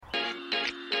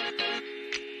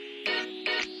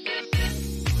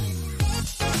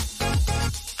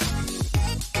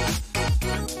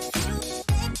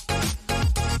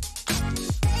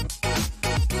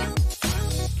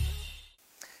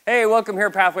Hey, welcome here,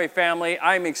 Pathway family.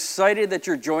 I'm excited that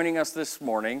you're joining us this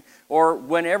morning, or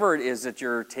whenever it is that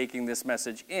you're taking this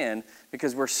message in,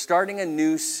 because we're starting a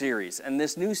new series, and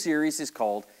this new series is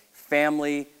called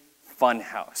Family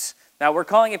Funhouse. Now, we're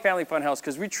calling it Family Funhouse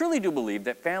because we truly do believe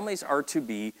that families are to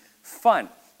be fun.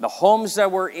 The homes that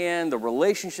we're in, the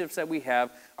relationships that we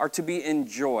have are to be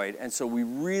enjoyed, and so we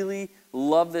really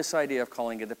love this idea of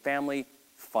calling it the Family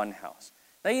Funhouse.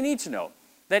 Now, you need to know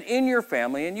that in your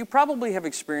family, and you probably have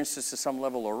experienced this to some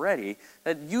level already,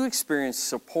 that you experience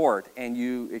support and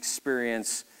you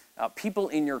experience people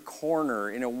in your corner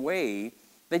in a way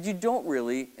that you don't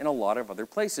really in a lot of other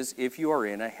places if you are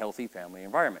in a healthy family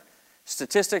environment.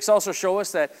 Statistics also show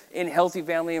us that in healthy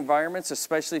family environments,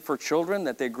 especially for children,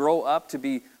 that they grow up to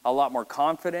be a lot more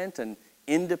confident and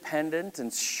independent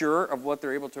and sure of what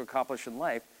they're able to accomplish in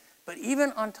life. But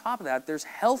even on top of that, there's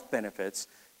health benefits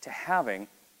to having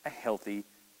a healthy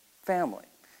family.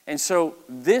 And so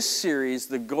this series,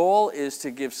 the goal is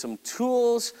to give some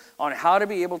tools on how to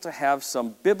be able to have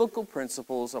some biblical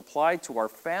principles applied to our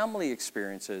family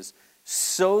experiences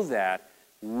so that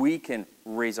we can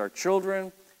raise our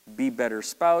children, be better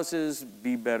spouses,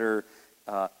 be better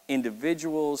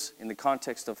individuals in the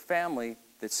context of family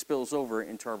that spills over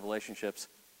into our relationships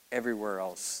everywhere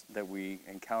else that we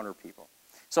encounter people.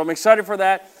 So I'm excited for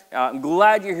that. I'm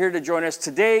glad you're here to join us.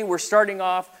 Today we're starting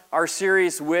off our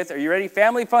series with, are you ready?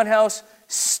 Family Funhouse,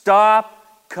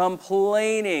 Stop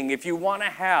Complaining. If you want to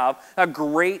have a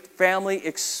great family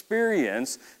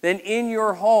experience, then in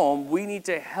your home we need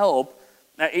to help,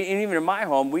 and even in my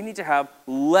home, we need to have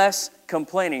less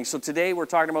complaining. So today we're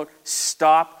talking about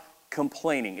stop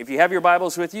complaining. If you have your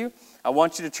Bibles with you, I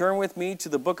want you to turn with me to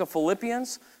the book of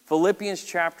Philippians, Philippians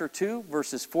chapter 2,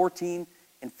 verses 14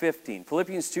 and 15.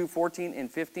 Philippians 2, 14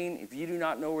 and 15. If you do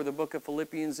not know where the book of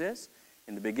Philippians is,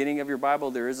 in the beginning of your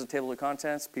Bible, there is a table of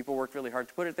contents. People worked really hard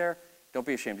to put it there. Don't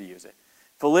be ashamed to use it.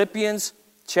 Philippians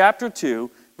chapter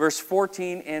 2, verse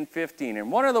 14 and 15.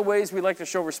 And one of the ways we like to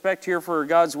show respect here for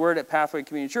God's Word at Pathway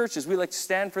Community Church is we like to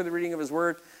stand for the reading of His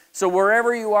Word. So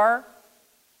wherever you are,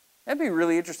 that'd be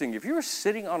really interesting. If you were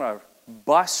sitting on a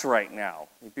bus right now,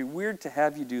 it'd be weird to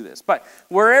have you do this. But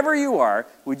wherever you are,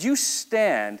 would you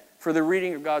stand for the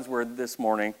reading of God's Word this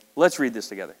morning? Let's read this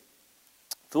together.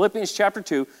 Philippians chapter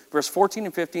 2, verse 14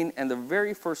 and 15, and the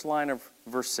very first line of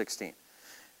verse 16.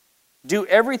 Do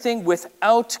everything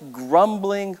without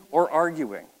grumbling or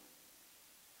arguing,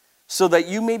 so that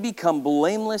you may become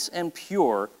blameless and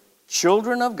pure,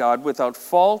 children of God without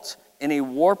fault in a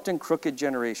warped and crooked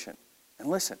generation. And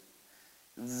listen,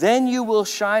 then you will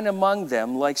shine among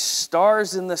them like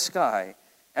stars in the sky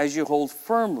as you hold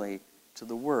firmly to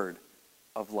the word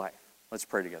of life. Let's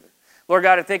pray together. Lord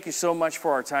God, I thank you so much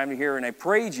for our time here, and I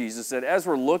pray, Jesus, that as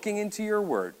we're looking into your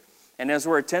word and as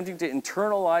we're attempting to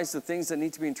internalize the things that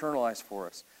need to be internalized for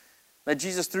us, that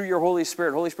Jesus, through your Holy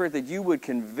Spirit, that you would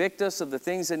convict us of the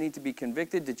things that need to be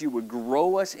convicted, that you would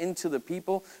grow us into the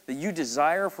people that you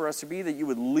desire for us to be, that you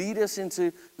would lead us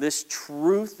into this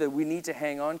truth that we need to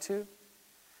hang on to.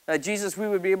 That, Jesus, we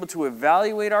would be able to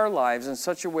evaluate our lives in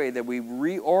such a way that we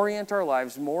reorient our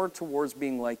lives more towards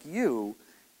being like you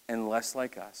and less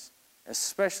like us,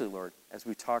 especially, Lord, as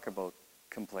we talk about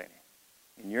complaining.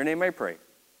 In your name I pray.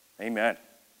 Amen.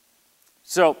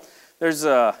 So there's,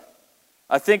 I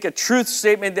think, a truth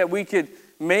statement that we could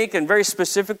make, and very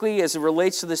specifically as it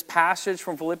relates to this passage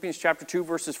from Philippians chapter 2,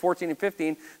 verses 14 and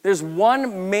 15, there's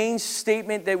one main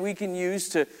statement that we can use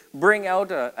to bring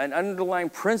out an underlying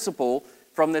principle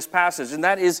from this passage, and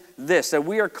that is this, that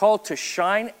we are called to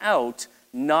shine out,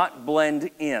 not blend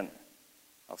in.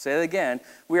 I'll say it again.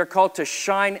 We are called to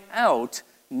shine out,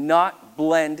 not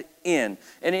blend in.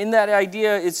 And in that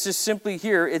idea, it's just simply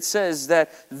here, it says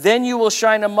that then you will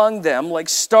shine among them like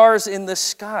stars in the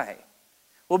sky.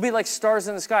 We'll be like stars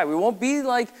in the sky. We won't be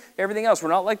like everything else. We're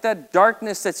not like that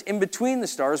darkness that's in between the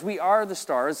stars. We are the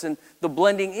stars, and the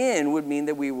blending in would mean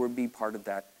that we would be part of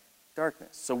that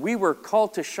darkness. So we were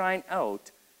called to shine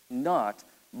out, not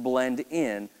blend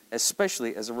in,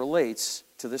 especially as it relates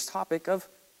to this topic of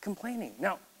complaining.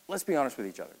 Now, let's be honest with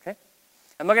each other, okay?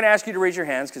 I'm not going to ask you to raise your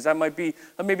hands because that might be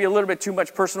maybe a little bit too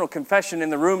much personal confession in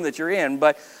the room that you're in,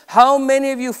 but how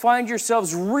many of you find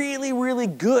yourselves really, really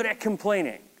good at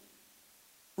complaining?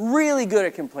 Really good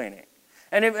at complaining.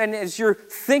 And as you're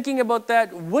thinking about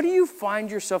that, what do you find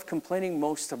yourself complaining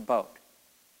most about?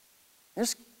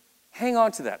 Just hang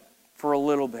on to that for a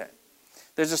little bit.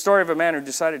 There's a story of a man who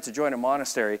decided to join a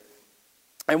monastery.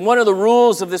 And one of the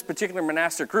rules of this particular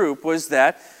monastic group was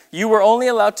that you were only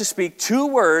allowed to speak 2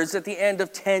 words at the end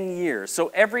of 10 years. So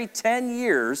every 10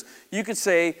 years, you could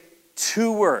say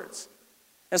 2 words.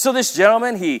 And so this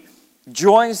gentleman, he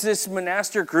joins this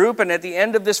monastic group, and at the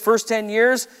end of this first 10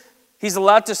 years, he's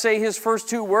allowed to say his first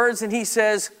two words, and he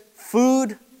says,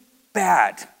 food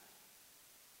bad.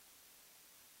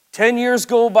 10 years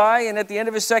go by, and at the end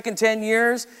of his second 10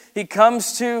 years, he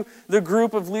comes to the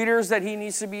group of leaders that he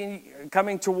needs to be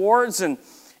coming towards, and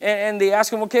they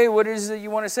ask him, okay, what is it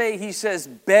you want to say? He says,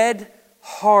 bed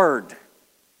hard.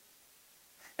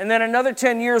 And then another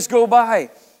 10 years go by,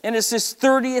 and it's his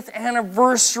 30th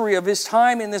anniversary of his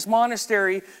time in this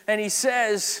monastery, and he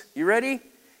says, you ready?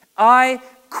 I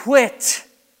quit.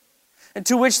 And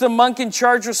to which the monk in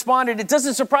charge responded, it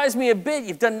doesn't surprise me a bit.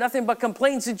 You've done nothing but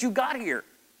complain since you got here.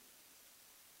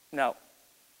 No.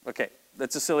 Okay,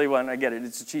 that's a silly one. I get it.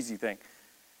 It's a cheesy thing.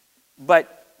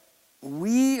 But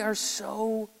we are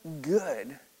so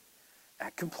good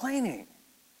at complaining.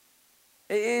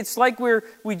 It's like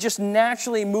we just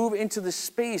naturally move into the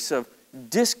space of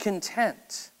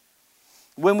discontent.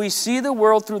 When we see the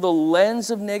world through the lens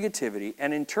of negativity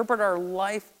and interpret our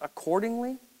life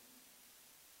accordingly,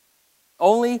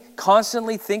 only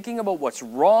constantly thinking about what's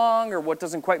wrong or what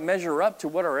doesn't quite measure up to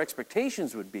what our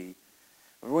expectations would be,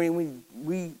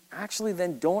 we actually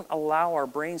then don't allow our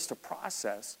brains to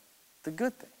process the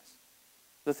good things,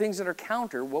 the things that are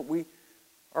counter what we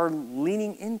are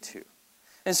leaning into.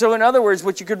 And so, in other words,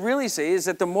 what you could really say is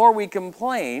that the more we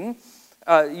complain,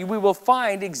 we will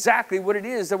find exactly what it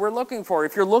is that we're looking for.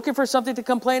 If you're looking for something to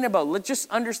complain about, let's just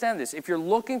understand this. If you're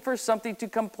looking for something to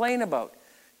complain about,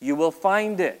 you will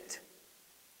find it.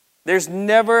 There's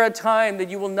never a time that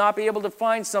you will not be able to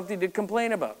find something to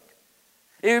complain about.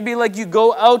 It would be like you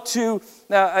go out to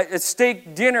a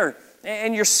steak dinner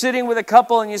and you're sitting with a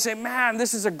couple and you say, man,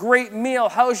 this is a great meal.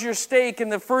 How's your steak?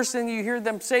 And the first thing you hear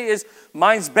them say is,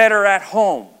 mine's better at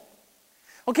home.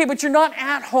 Okay, but you're not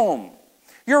at home.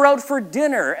 You're out for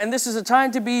dinner, and this is a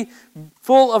time to be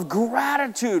full of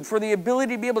gratitude for the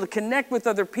ability to be able to connect with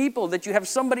other people, that you have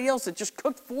somebody else that just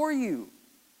cooked for you.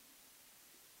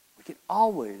 We can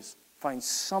always find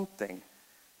something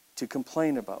to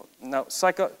complain about. Now,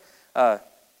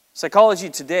 Psychology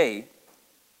Today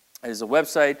is a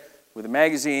website with a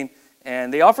magazine,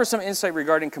 and they offer some insight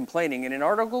regarding complaining in an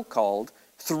article called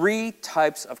 3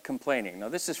 Types of Complaining. Now,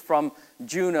 this is from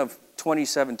June of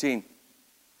 2017.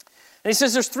 And he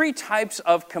says there's 3 types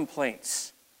of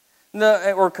complaints,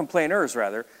 or complainers,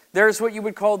 rather. There's what you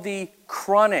would call the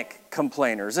chronic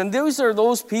complainers. And those are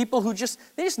those people who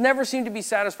they just never seem to be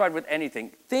satisfied with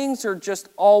anything. Things are just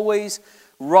always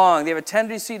wrong. They have a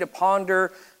tendency to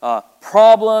ponder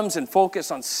problems and focus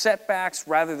on setbacks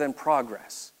rather than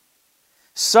progress.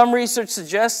 Some research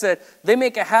suggests that by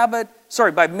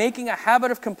making a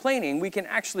habit of complaining, we can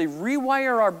actually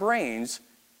rewire our brains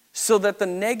so that the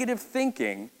negative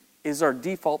thinking is our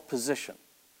default position.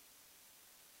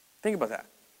 Think about that.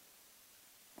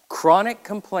 Chronic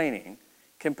complaining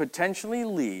can potentially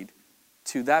lead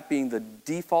to that being the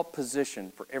default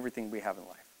position for everything we have in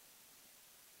life.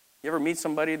 You ever meet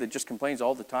somebody that just complains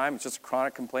all the time? It's just a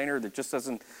chronic complainer that just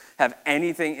doesn't have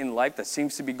anything in life that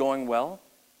seems to be going well?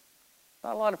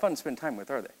 Not a lot of fun to spend time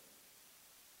with, are they?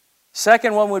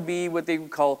 Second one would be what they would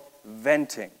call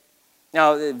venting.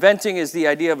 Now, venting is the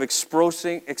idea of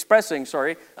expressing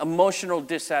emotional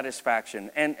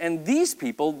dissatisfaction. And these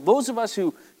people, those of us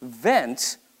who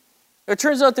vent, it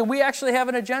turns out that we actually have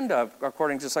an agenda,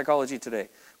 according to Psychology Today.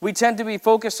 We tend to be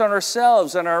focused on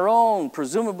ourselves and our own,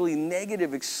 presumably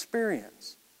negative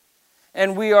experience.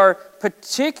 And we are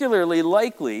particularly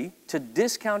likely to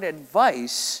discount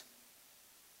advice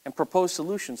and propose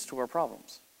solutions to our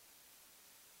problems.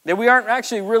 That we aren't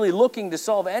actually really looking to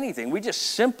solve anything. We just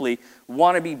simply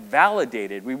want to be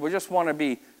validated. We just want to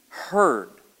be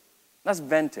heard. That's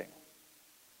venting.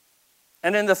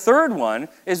 And then the third one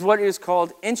is what is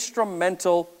called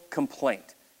instrumental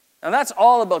complaint. And that's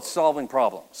all about solving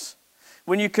problems.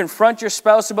 When you confront your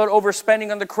spouse about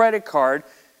overspending on the credit card,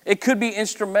 it could be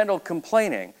instrumental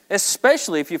complaining,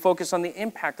 especially if you focus on the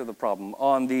impact of the problem,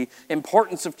 on the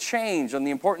importance of change, on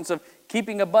the importance of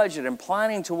keeping a budget and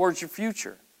planning towards your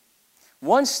future.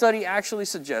 One study actually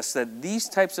suggests that these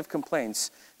types of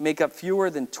complaints make up fewer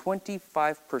than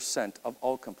 25% of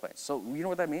all complaints. So you know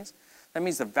what that means? That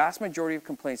means the vast majority of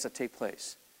complaints that take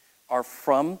place are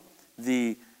from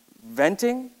the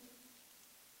venting,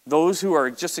 those who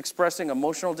are just expressing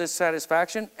emotional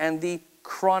dissatisfaction, and the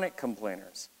chronic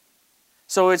complainers.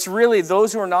 So it's really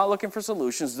those who are not looking for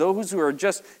solutions, those who are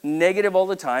just negative all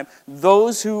the time,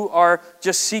 those who are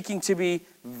just seeking to be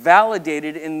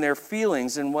validated in their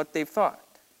feelings and what they've thought.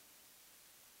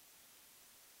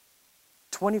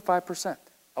 25%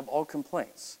 of all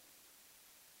complaints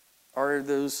are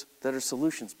those that are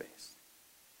solutions-based.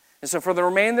 And so for the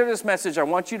remainder of this message, I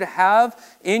want you to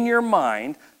have in your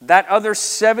mind that other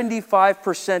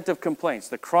 75% of complaints,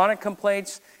 the chronic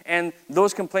complaints and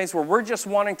those complaints where we're just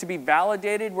wanting to be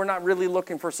validated, we're not really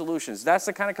looking for solutions. That's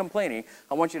the kind of complaining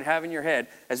I want you to have in your head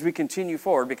as we continue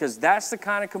forward, because that's the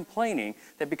kind of complaining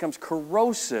that becomes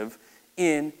corrosive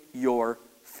in your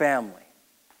family.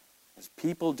 Because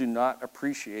people do not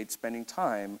appreciate spending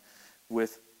time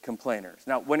with complainers.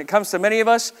 Now, when it comes to many of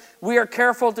us, we are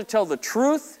careful to tell the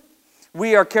truth.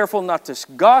 We are careful not to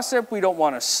gossip. We don't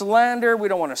want to slander. We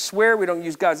don't want to swear. We don't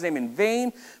use God's name in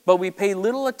vain. But we pay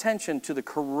little attention to the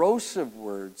corrosive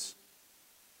words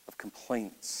of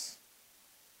complaints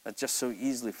that just so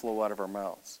easily flow out of our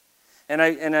mouths. And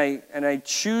I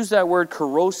choose that word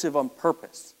corrosive on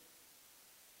purpose,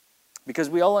 because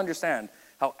we all understand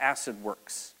how acid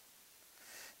works.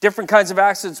 Different kinds of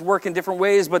acids work in different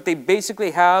ways, but they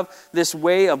basically have this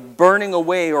way of burning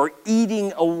away or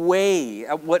eating away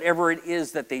at whatever it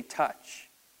is that they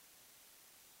touch.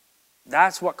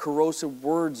 That's what corrosive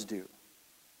words do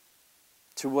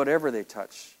to whatever they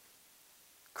touch.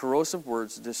 Corrosive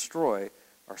words destroy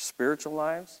our spiritual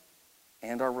lives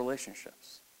and our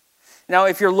relationships. Now,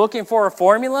 if you're looking for a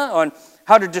formula on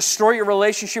how to destroy your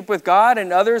relationship with God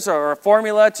and others, or a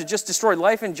formula to just destroy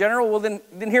life in general, well, then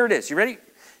here it is. You ready?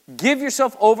 Give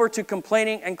yourself over to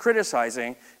complaining and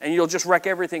criticizing, and you'll just wreck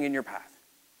everything in your path.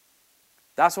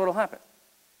 That's what will happen.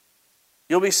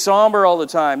 You'll be somber all the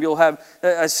time. You'll have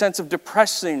a sense of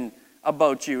depressing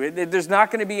about you. There's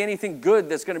not going to be anything good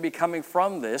that's going to be coming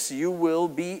from this. You will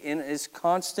be in this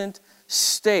constant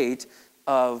state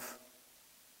of,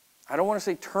 I don't want to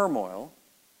say turmoil,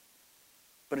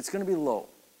 but it's going to be low.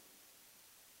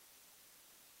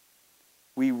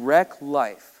 We wreck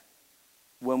life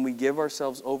when we give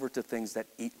ourselves over to things that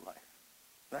eat life.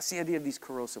 That's the idea of these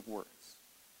corrosive words.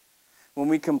 When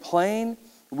we complain,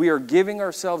 we are giving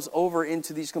ourselves over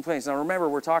into these complaints. Now remember,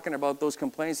 we're talking about those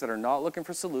complaints that are not looking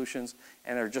for solutions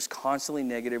and are just constantly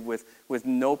negative with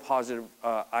no positive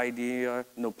idea,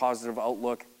 no positive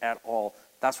outlook at all.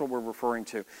 That's what we're referring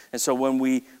to. And so when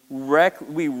we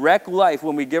wreck life,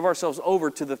 when we give ourselves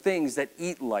over to the things that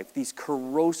eat life, these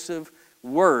corrosive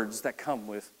words that come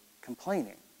with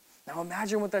complaining. Now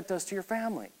imagine what that does to your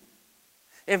family.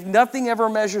 If nothing ever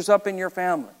measures up in your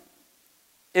family,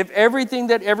 if everything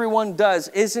that everyone does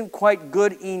isn't quite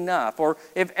good enough, or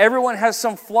if everyone has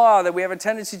some flaw that we have a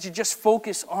tendency to just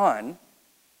focus on,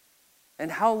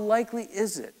 and how likely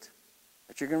is it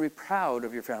that you're going to be proud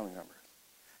of your family members?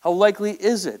 How likely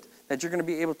is it that you're going to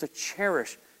be able to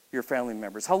cherish your family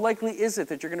members? How likely is it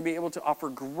that you're going to be able to offer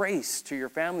grace to your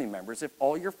family members if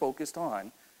all you're focused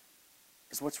on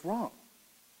is what's wrong,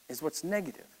 is what's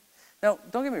negative? Now,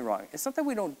 don't get me wrong. It's not that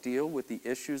we don't deal with the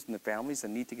issues in the families that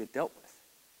need to get dealt with.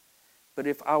 But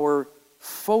if our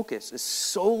focus is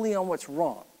solely on what's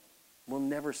wrong, we'll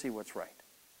never see what's right.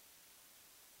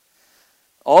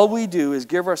 All we do is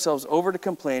give ourselves over to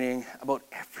complaining about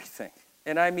everything.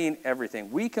 And I mean everything.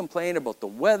 We complain about the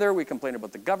weather. We complain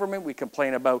about the government. We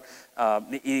complain about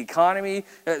the economy.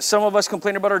 Some of us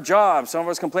complain about our jobs. Some of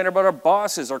us complain about our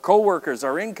bosses, our coworkers,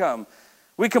 our income.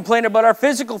 We complain about our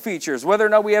physical features, whether or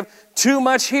not we have too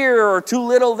much here or too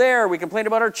little there. We complain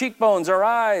about our cheekbones, our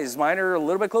eyes. Mine are a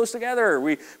little bit close together.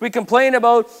 We complain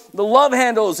about the love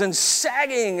handles and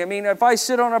sagging. I mean, if I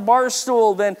sit on a bar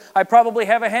stool, then I probably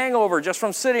have a hangover just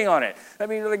from sitting on it. I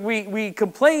mean, like we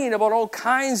complain about all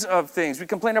kinds of things. We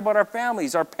complain about our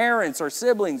families, our parents, our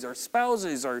siblings, our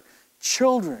spouses, our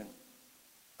children,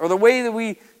 or the way that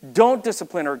we don't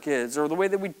discipline our kids, or the way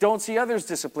that we don't see others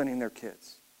disciplining their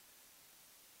kids.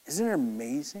 Isn't it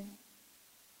amazing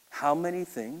how many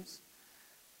things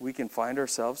we can find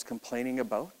ourselves complaining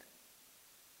about?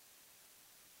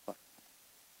 Look,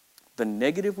 the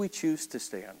negative we choose to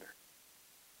stay under,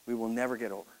 we will never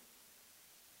get over.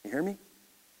 You hear me?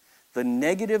 The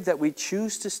negative that we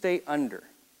choose to stay under,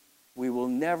 we will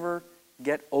never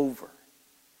get over.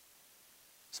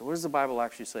 So what does the Bible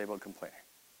actually say about complaining?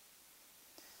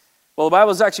 Well, the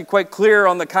Bible is actually quite clear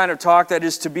on the kind of talk that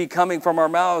is to be coming from our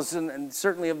mouths, and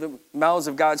certainly of the mouths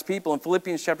of God's people. In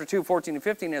Philippians chapter 2, 14 and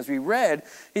 15, as we read,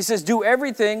 he says, do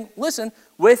everything, listen,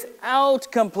 without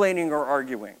complaining or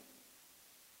arguing.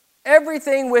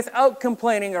 Everything without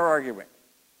complaining or arguing.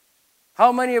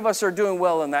 How many of us are doing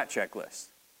well in that checklist?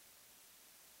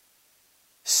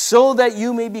 So that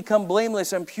you may become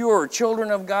blameless and pure,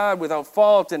 children of God without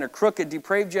fault in a crooked,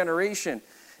 depraved generation,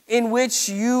 in which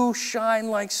you shine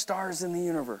like stars in the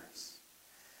universe.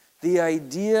 The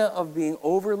idea of being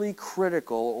overly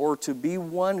critical or to be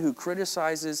one who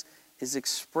criticizes is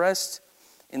expressed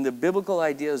in the biblical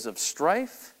ideas of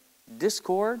strife,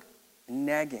 discord, and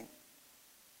nagging.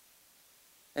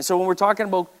 And so when we're talking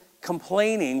about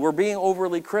complaining, we're being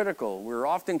overly critical. We're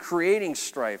often creating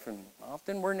strife, and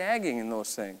often we're nagging in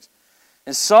those things.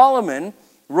 And Solomon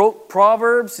wrote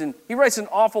Proverbs, and he writes an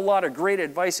awful lot of great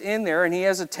advice in there, and he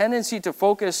has a tendency to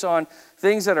focus on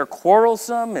things that are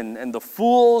quarrelsome and the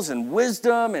fools and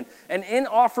wisdom. And in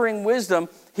offering wisdom,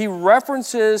 he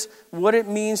references what it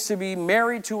means to be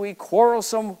married to a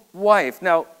quarrelsome wife.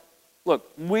 Now,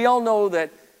 look, we all know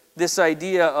that this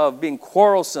idea of being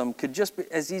quarrelsome could just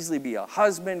as easily be a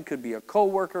husband, could be a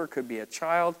coworker, could be a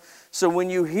child. So when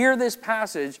you hear this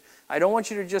passage, I don't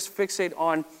want you to just fixate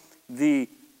on the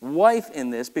wife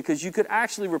in this, because you could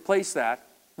actually replace that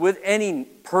with any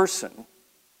person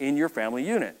in your family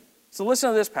unit. So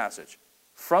listen to this passage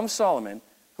from Solomon,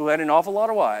 who had an awful lot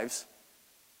of wives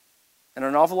and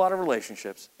an awful lot of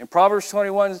relationships. In Proverbs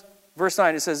 21, verse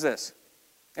 9, it says this,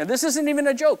 and this isn't even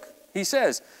a joke. He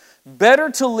says,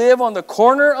 better to live on the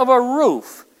corner of a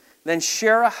roof than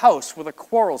share a house with a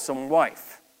quarrelsome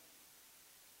wife.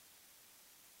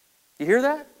 You hear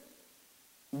that?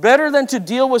 Better than to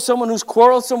deal with someone who's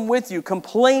quarrelsome with you,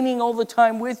 complaining all the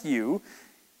time with you,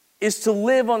 is to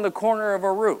live on the corner of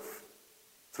a roof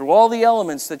through all the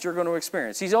elements that you're going to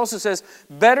experience. He also says,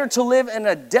 better to live in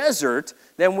a desert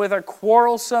than with a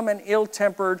quarrelsome and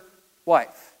ill-tempered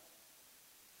wife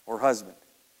or husband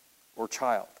or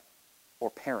child or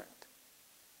parent.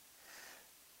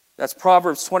 That's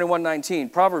Proverbs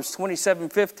 21:19. Proverbs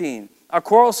 27:15. A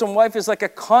quarrelsome wife is like a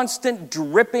constant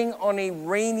dripping on a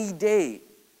rainy day.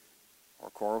 Or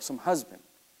quarrelsome husband,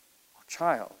 or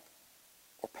child,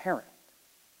 or parent.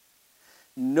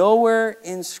 Nowhere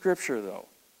in Scripture, though,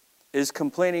 is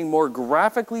complaining more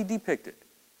graphically depicted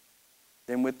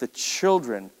than with the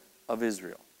children of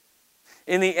Israel.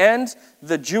 In the end,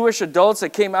 the Jewish adults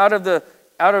that came out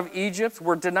of Egypt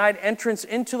were denied entrance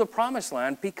into the Promised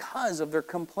Land because of their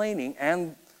complaining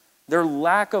and their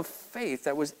lack of faith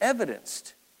that was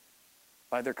evidenced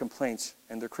by their complaints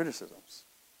and their criticisms.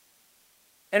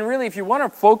 And really, if you want to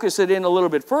focus it in a little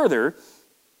bit further,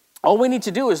 all we need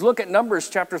to do is look at Numbers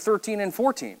chapter 13 and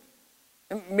 14.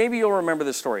 And maybe you'll remember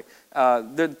this story.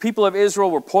 The people of Israel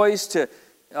were poised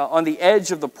on the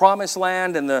edge of the Promised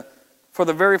Land for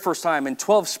the very first time, and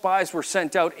 12 spies were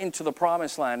sent out into the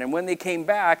Promised Land. And when they came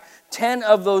back, 10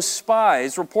 of those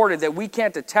spies reported that we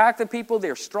can't attack the people.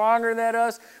 They're stronger than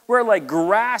us. We're like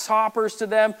grasshoppers to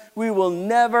them. We will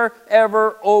never,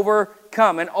 ever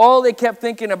overcome. And all they kept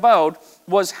thinking about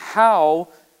was how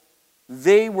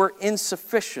they were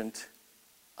insufficient,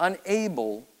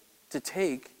 unable to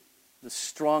take the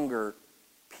stronger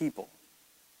people.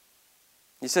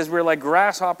 He says we're like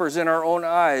grasshoppers in our own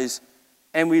eyes,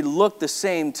 and we look the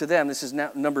same to them. This is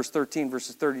Numbers 13,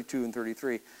 verses 32 and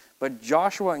 33. But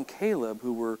Joshua and Caleb,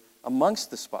 who were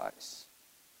amongst the spies,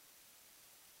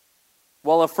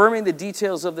 while affirming the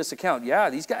details of this account, yeah,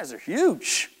 these guys are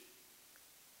huge.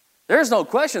 There's no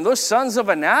question. Those sons of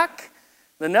Anak,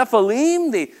 the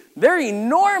Nephilim, they're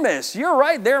enormous. You're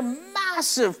right, they're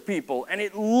massive people. And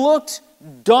it looked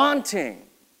daunting.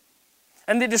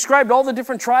 And they described all the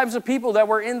different tribes of people that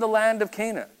were in the land of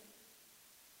Canaan.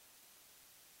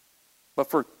 But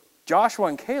for Joshua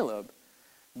and Caleb,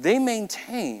 they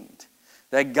maintained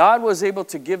that God was able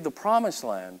to give the Promised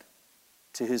Land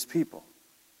to his people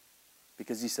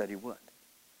because he said he would.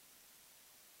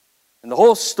 And the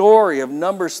whole story of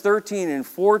Numbers 13 and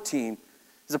 14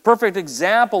 is a perfect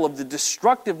example of the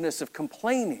destructiveness of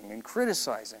complaining and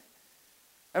criticizing.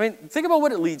 I mean, think about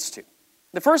what it leads to.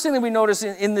 The first thing that we notice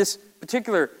in this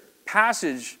particular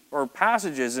passage or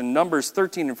passages in Numbers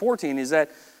 13 and 14 is that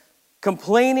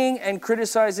complaining and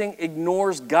criticizing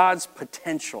ignores God's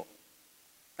potential.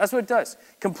 That's what it does.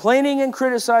 Complaining and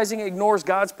criticizing ignores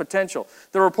God's potential.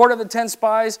 The report of the 10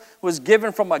 spies was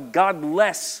given from a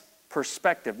godless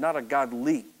perspective, not a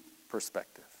godly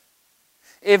perspective.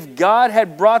 If God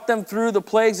had brought them through the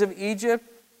plagues of Egypt,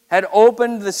 had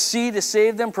opened the sea to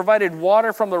save them, provided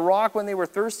water from the rock when they were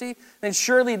thirsty, then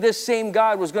surely this same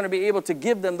God was going to be able to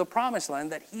give them the Promised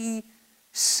Land that he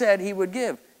said he would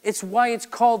give. It's why it's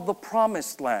called the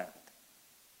Promised Land,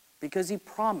 because he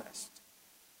promised.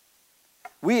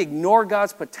 We ignore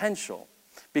God's potential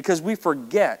because we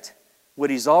forget what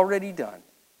he's already done.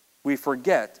 We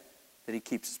forget that he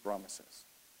keeps his promises.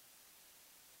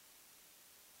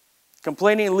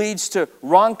 Complaining leads to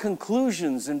wrong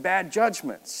conclusions and bad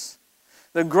judgments.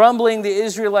 The grumbling, the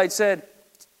Israelites said,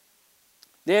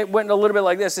 they went a little bit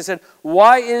like this. They said,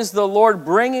 why is the Lord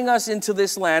bringing us into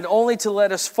this land only to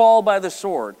let us fall by the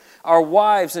sword? Our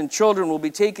wives and children will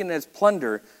be taken as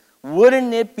plunder.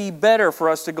 Wouldn't it be better for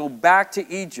us to go back to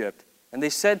Egypt? And they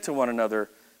said to one another,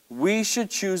 we should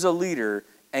choose a leader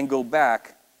and go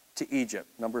back to Egypt.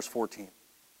 Numbers 14.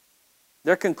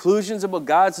 Their conclusions about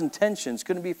God's intentions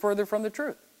couldn't be further from the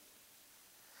truth.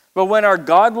 But when our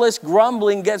godless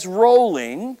grumbling gets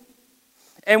rolling,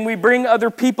 and we bring other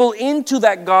people into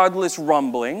that godless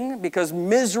rumbling, because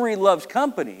misery loves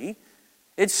company,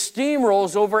 it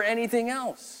steamrolls over anything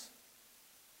else.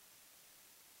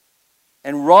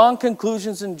 And wrong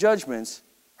conclusions and judgments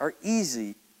are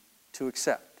easy to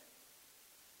accept.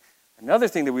 Another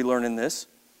thing that we learn in this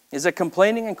is that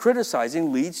complaining and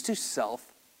criticizing leads to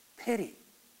self-pity.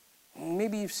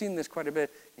 Maybe you've seen this quite a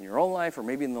bit in your own life or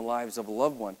maybe in the lives of a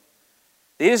loved one.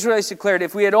 The Israelites declared,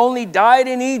 if we had only died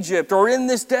in Egypt or in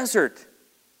this desert.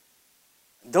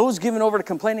 Those given over to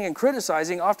complaining and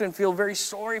criticizing often feel very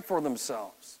sorry for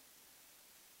themselves.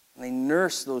 And they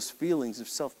nurse those feelings of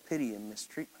self-pity and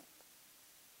mistreatment.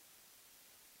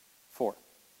 4,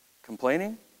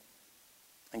 complaining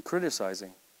and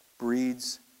criticizing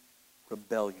breeds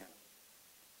rebellion.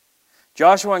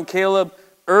 Joshua and Caleb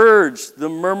urged the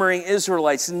murmuring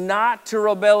Israelites not to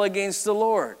rebel against the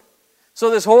Lord. So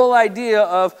this whole idea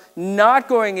of not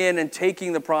going in and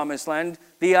taking the promised land,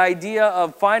 the idea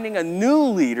of finding a new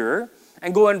leader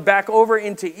and going back over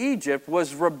into Egypt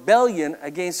was rebellion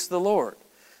against the Lord.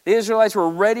 The Israelites were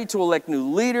ready to elect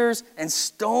new leaders and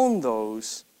stone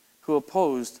those who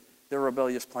opposed their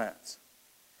rebellious plans.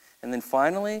 And then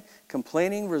finally,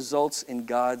 complaining results in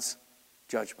God's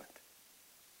judgment.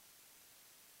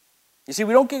 You see,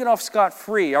 we don't get off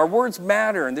scot-free. Our words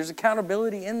matter, and there's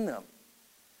accountability in them.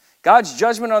 God's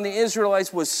judgment on the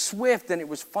Israelites was swift and it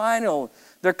was final.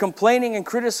 Their complaining and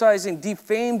criticizing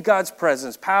defamed God's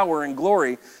presence, power, and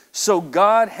glory. So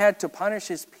God had to punish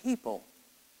his people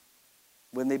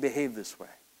when they behaved this way.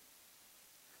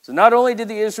 So not only did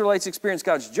the Israelites experience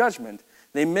God's judgment,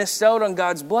 they missed out on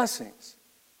God's blessings.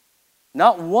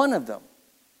 Not one of them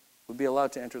would be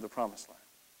allowed to enter the promised land.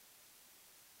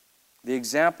 The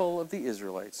example of the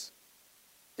Israelites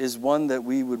is one that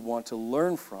we would want to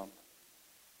learn from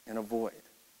and avoid.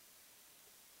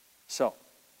 So,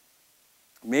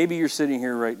 maybe you're sitting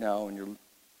here right now and you're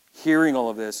hearing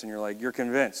all of this and you're like, you're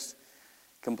convinced.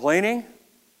 Complaining,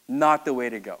 not the way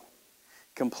to go.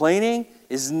 Complaining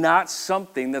is not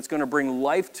something that's going to bring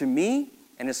life to me,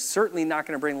 and it's certainly not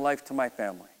going to bring life to my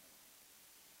family.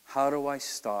 How do I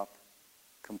stop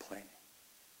complaining?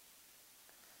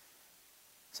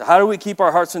 So how do we keep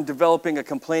our hearts from developing a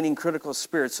complaining, critical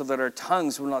spirit so that our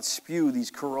tongues will not spew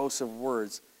these corrosive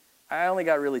words? I only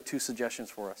got really 2 suggestions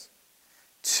for us.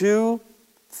 2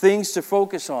 things to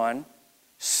focus on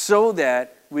so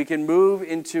that we can move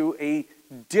into a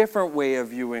different way of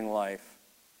viewing life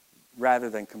rather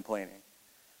than complaining.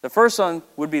 The first one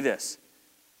would be this.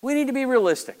 We need to be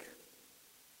realistic.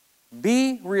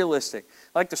 Be realistic.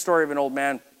 I like the story of an old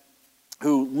man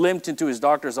who limped into his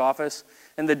doctor's office,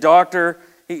 and the doctor,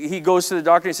 he goes to the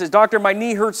doctor and he says, "Doctor, my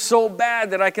knee hurts so bad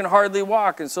that I can hardly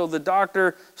walk." And so the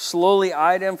doctor slowly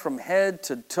eyed him from head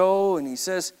to toe, and he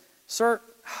says, "Sir,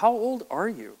 how old are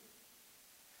you?"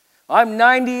 "I'm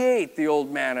 98, the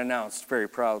old man announced very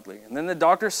proudly. And then the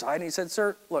doctor sighed and he said,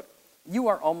 "Sir, look, you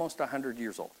are almost 100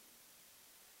 years old.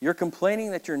 You're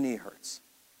complaining that your knee hurts.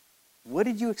 What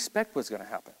did you expect was going to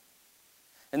happen?"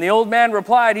 And the old man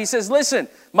replied, he says, "Listen,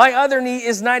 my other knee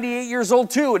is 98 years old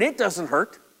too, and it doesn't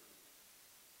hurt."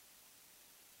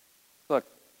 Look,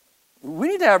 we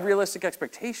need to have realistic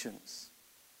expectations.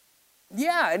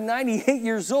 Yeah, at 98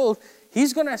 years old,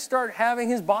 he's going to start having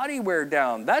his body wear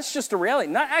down. That's just a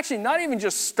reality. Not even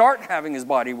just start having his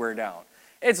body wear down.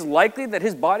 It's likely that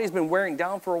his body's been wearing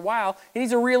down for a while. He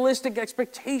needs a realistic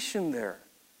expectation there.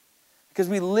 Because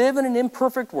we live in an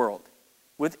imperfect world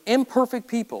with imperfect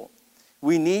people.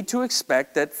 We need to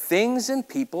expect that things and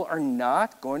people are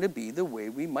not going to be the way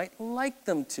we might like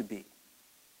them to be.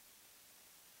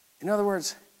 In other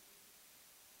words,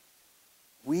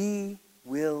 we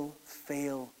will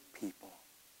fail people.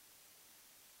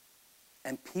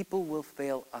 And people will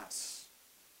fail us.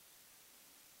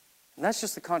 And that's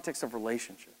just the context of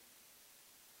relationship.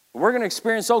 We're going to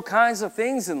experience all kinds of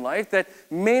things in life that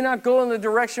may not go in the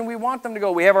direction we want them to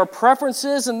go. We have our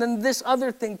preferences, and then this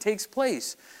other thing takes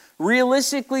place.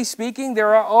 Realistically speaking,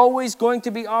 there are always going to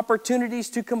be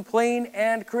opportunities to complain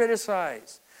and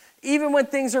criticize. Even when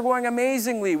things are going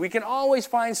amazingly, we can always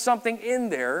find something in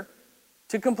there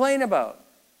to complain about.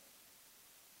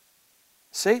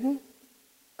 Satan,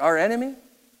 our enemy,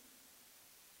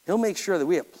 he'll make sure that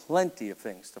we have plenty of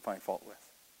things to find fault with.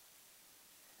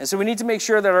 And so we need to make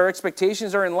sure that our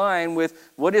expectations are in line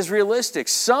with what is realistic.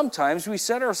 Sometimes we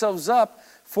set ourselves up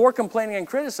for complaining and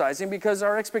criticizing because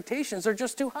our expectations are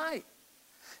just too high.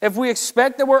 If we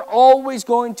expect that we're always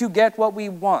going to get what we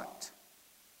want,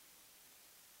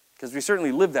 because we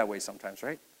certainly live that way sometimes,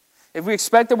 right? if we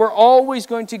expect that we're always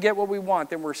going to get what we want,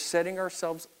 then we're setting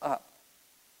ourselves up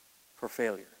for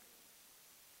failure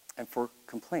and for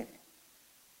complaining,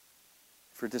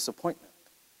 for disappointment.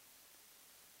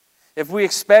 If we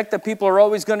expect that people are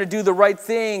always going to do the right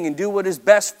thing and do what is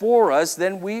best for us,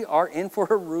 then we are in for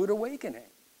a rude awakening.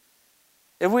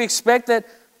 If we expect that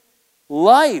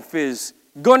life is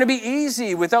going to be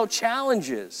easy without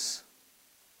challenges,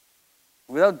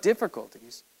 without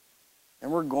difficulties,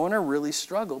 then we're going to really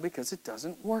struggle because it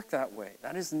doesn't work that way.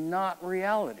 That is not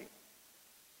reality.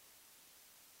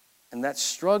 And that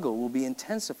struggle will be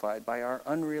intensified by our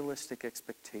unrealistic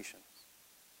expectations.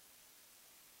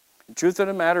 The truth of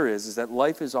the matter is that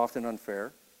life is often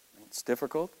unfair, it's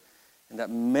difficult, and that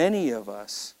many of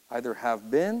us either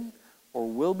have been or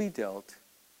will be dealt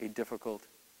a difficult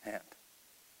hand.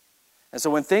 And so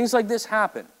when things like this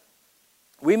happen,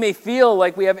 we may feel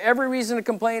like we have every reason to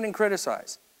complain and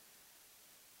criticize,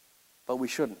 but we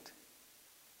shouldn't.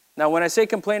 Now, when I say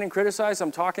complain and criticize,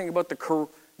 I'm talking about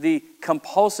the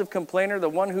compulsive complainer, the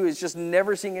one who is just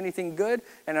never seeing anything good,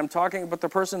 and I'm talking about the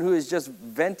person who is just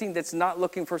venting, that's not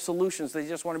looking for solutions, they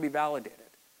just want to be validated.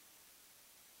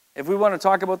 If we want to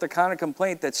talk about the kind of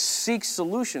complaint that seeks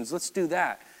solutions, let's do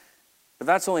that. But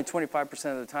that's only 25%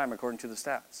 of the time according to the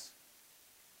stats.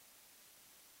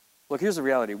 Look, here's the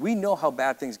reality. We know how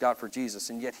bad things got for Jesus,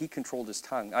 and yet he controlled his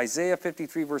tongue. Isaiah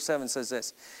 53 verse 7 says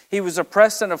this: "He was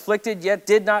oppressed and afflicted, yet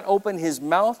did not open his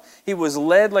mouth. He was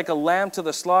led like a lamb to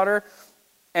the slaughter,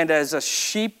 and as a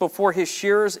sheep before his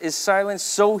shearers is silent,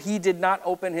 so he did not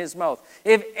open his mouth."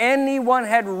 If anyone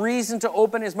had reason to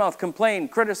open his mouth, complain,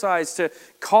 criticize, to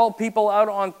call people out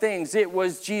on things, it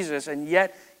was Jesus, and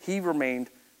yet he remained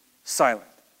silent.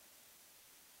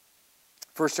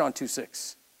 1 John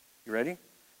 2:6. You ready?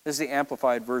 This is the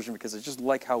Amplified version because I just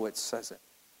like how it says it.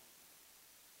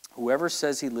 Whoever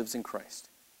says he lives in Christ,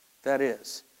 that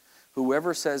is,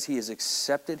 whoever says he has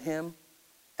accepted him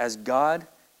as God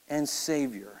and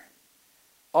Savior,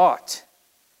 ought,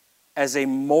 as a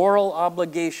moral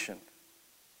obligation,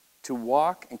 to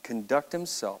walk and conduct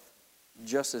himself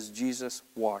just as Jesus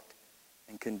walked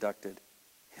and conducted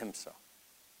himself.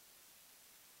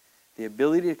 The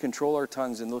ability to control our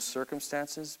tongues in those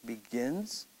circumstances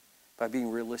begins by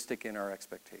being realistic in our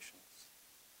expectations.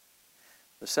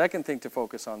 The second thing to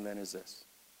focus on then is this.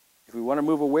 If we want to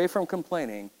move away from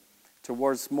complaining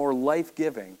towards more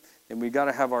life-giving, then we've got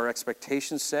to have our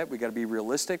expectations set. We've got to be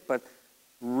realistic, but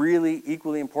really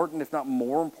equally important, if not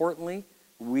more importantly,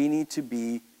 we need to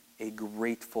be a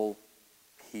grateful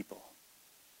people.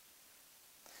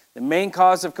 The main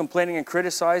cause of complaining and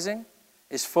criticizing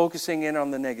is focusing in on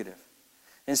the negative.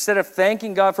 Instead of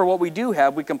thanking God for what we do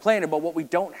have, we complain about what we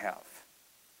don't have.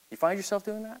 You find yourself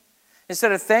doing that?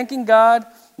 Instead of thanking God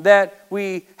that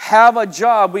we have a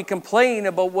job, we complain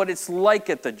about what it's like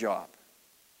at the job.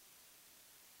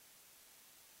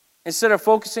 Instead of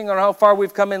focusing on how far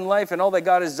we've come in life and all that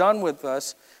God has done with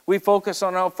us, we focus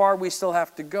on how far we still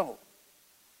have to go.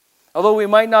 Although we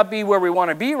might not be where we want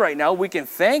to be right now, we can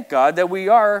thank God that we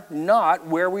are not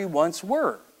where we once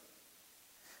were.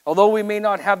 Although we may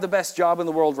not have the best job in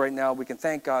the world right now, we can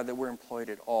thank God that we're employed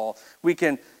at all. We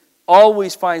can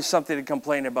always find something to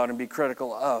complain about and be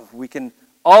critical of. We can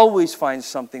always find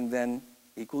something then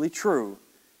equally true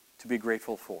to be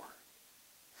grateful for.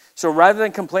 So rather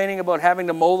than complaining about having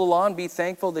to mow the lawn, be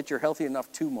thankful that you're healthy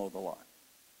enough to mow the lawn.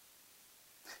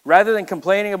 Rather than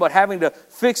complaining about having to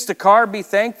fix the car, be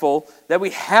thankful that we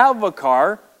have a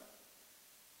car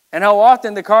and how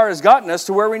often the car has gotten us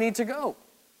to where we need to go.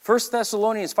 1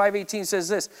 Thessalonians 5:18 says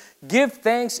this: "Give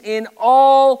thanks in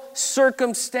all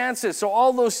circumstances." So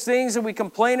all those things that we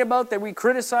complain about, that we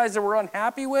criticize, that we're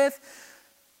unhappy with,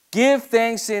 give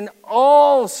thanks in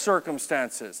all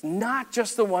circumstances, not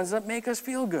just the ones that make us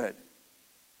feel good.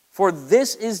 For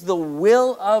this is the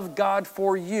will of God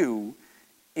for you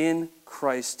in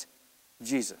Christ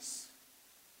Jesus.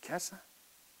 Catch that?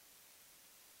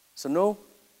 So no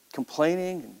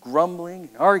complaining and grumbling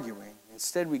and arguing.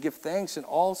 Instead, we give thanks in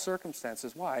all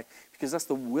circumstances. Why? Because that's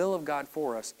the will of God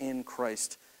for us in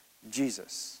Christ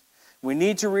Jesus. We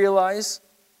need to realize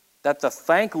that the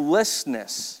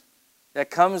thanklessness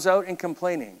that comes out in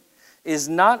complaining is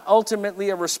not ultimately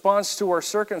a response to our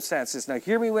circumstances. Now,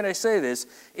 hear me when I say this.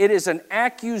 It is an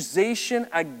accusation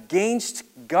against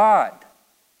God.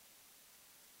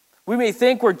 We may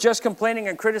think we're just complaining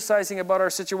and criticizing about our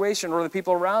situation or the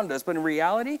people around us, but in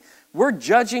reality, we're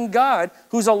judging God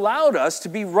who's allowed us to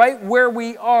be right where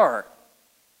we are.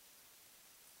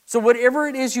 So whatever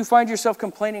it is you find yourself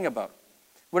complaining about,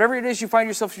 whatever it is you find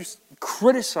yourself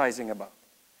criticizing about,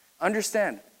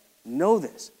 understand, know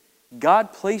this,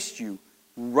 God placed you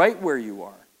right where you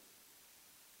are,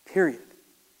 Period.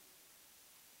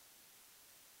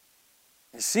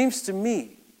 It seems to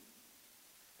me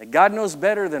that God knows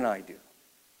better than I do.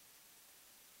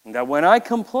 And that when I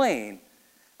complain,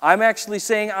 I'm actually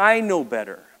saying I know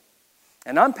better.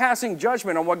 And I'm passing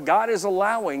judgment on what God is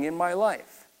allowing in my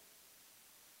life.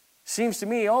 Seems to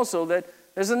me also that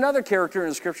there's another character in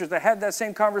the Scriptures that had that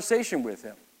same conversation with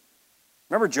him.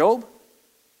 Remember Job?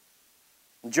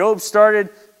 Job started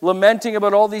lamenting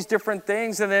about all these different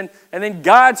things, and then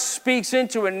God speaks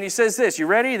into it, and he says this. You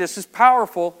ready? This is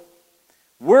powerful.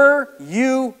 Were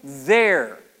you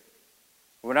there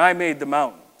when I made the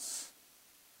mountains?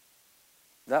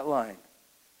 That line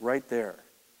right there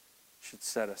should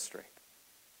set us straight.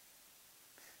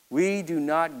 We do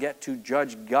not get to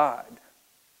judge God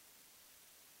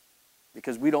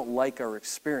because we don't like our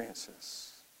experiences.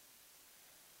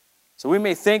 So we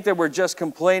may think that we're just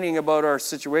complaining about our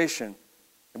situation,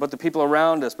 about the people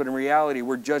around us, but in reality,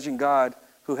 we're judging God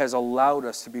who has allowed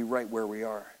us to be right where we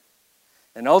are.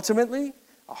 And ultimately,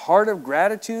 a heart of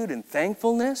gratitude and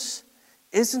thankfulness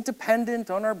isn't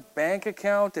dependent on our bank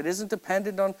account. It isn't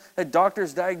dependent on a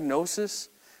doctor's diagnosis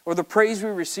or the praise we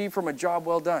receive from a job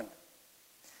well done.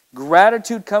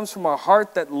 Gratitude comes from a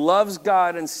heart that loves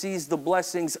God and sees the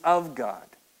blessings of God.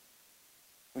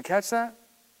 You catch that?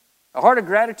 A heart of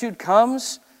gratitude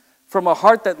comes from a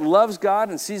heart that loves God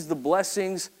and sees the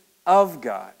blessings of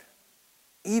God,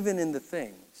 even in the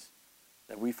things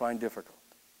that we find difficult.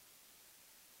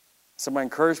 So my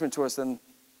encouragement to us then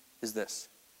is this.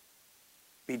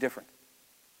 Be different.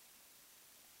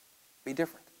 Be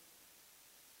different.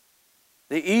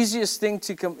 It's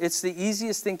the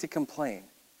easiest thing to complain,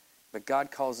 but God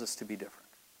calls us to be different.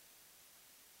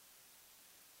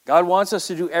 God wants us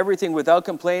to do everything without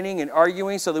complaining and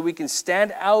arguing so that we can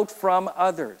stand out from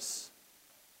others.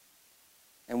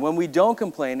 And when we don't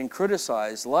complain and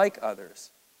criticize like others,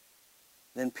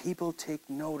 then people take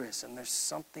notice and there's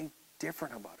something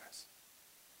different about us.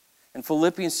 And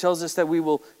Philippians tells us that we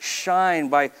will shine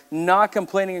by not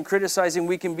complaining and criticizing.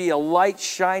 We can be a light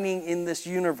shining in this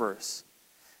universe.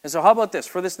 And so how about this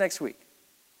for this next week?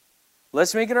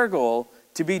 Let's make it our goal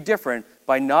to be different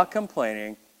by not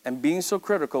complaining and being so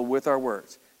critical with our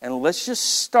words. And let's just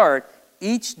start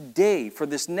each day for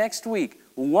this next week.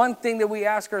 One thing that we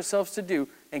ask ourselves to do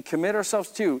and commit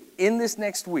ourselves to in this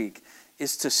next week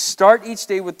is to start each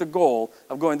day with the goal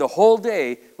of going the whole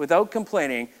day without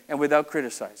complaining and without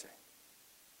criticizing.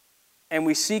 And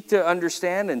we seek to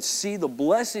understand and see the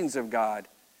blessings of God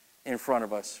in front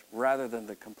of us rather than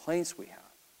the complaints we have.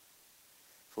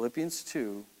 Philippians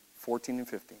 2, 14 and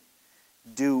 15.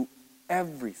 Do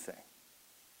everything.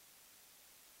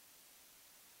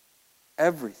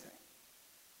 Everything.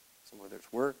 So whether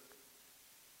it's work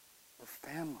or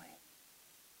family,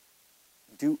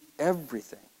 do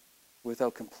everything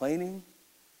without complaining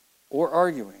or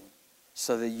arguing,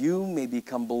 so that you may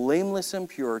become blameless and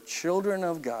pure, children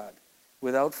of God,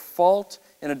 without fault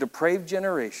in a depraved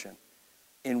generation,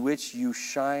 in which you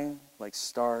shine like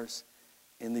stars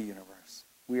in the universe.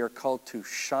 We are called to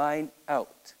shine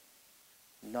out,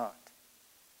 not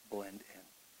blend in.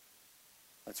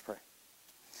 Let's pray.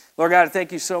 Lord God, I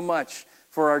thank you so much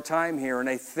for our time here, and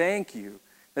I thank you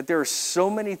that there are so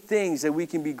many things that we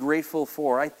can be grateful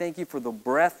for. I thank you for the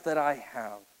breath that I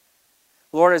have.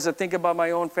 Lord, as I think about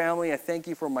my own family, I thank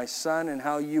you for my son and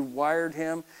how you wired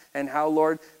him, and how,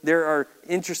 Lord, there are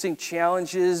interesting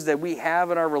challenges that we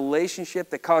have in our relationship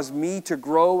that cause me to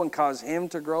grow and cause him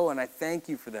to grow, and I thank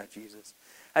you for that, Jesus.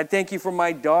 I thank you for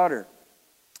my daughter,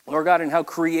 Lord God, and how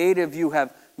creative you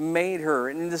have made her.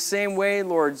 And in the same way,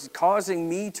 Lord, causing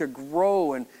me to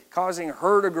grow and causing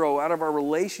her to grow out of our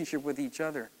relationship with each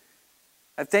other.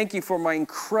 I thank you for my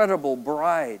incredible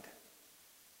bride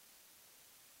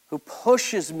who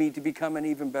pushes me to become an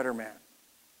even better man.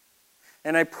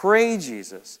 And I pray,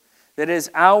 Jesus, that as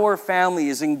our family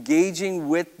is engaging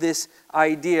with this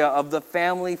idea of the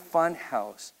family fun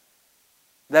house,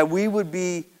 that we would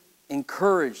be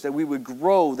encouraged, that we would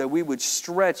grow, that we would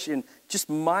stretch in just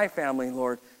my family,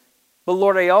 Lord. But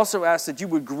Lord, I also ask that you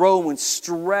would grow and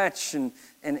stretch and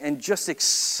just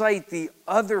excite the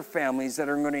other families that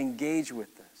are going to engage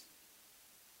with this.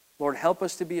 Lord, help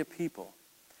us to be a people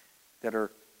that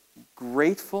are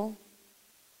grateful,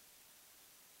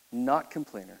 not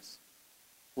complainers.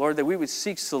 Lord, that we would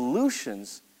seek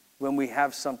solutions when we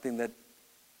have something that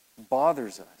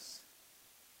bothers us.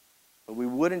 But we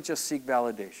wouldn't just seek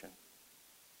validation,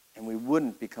 and we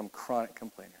wouldn't become chronic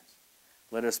complainers.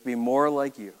 Let us be more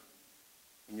like you.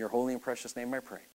 In your holy and precious name I pray.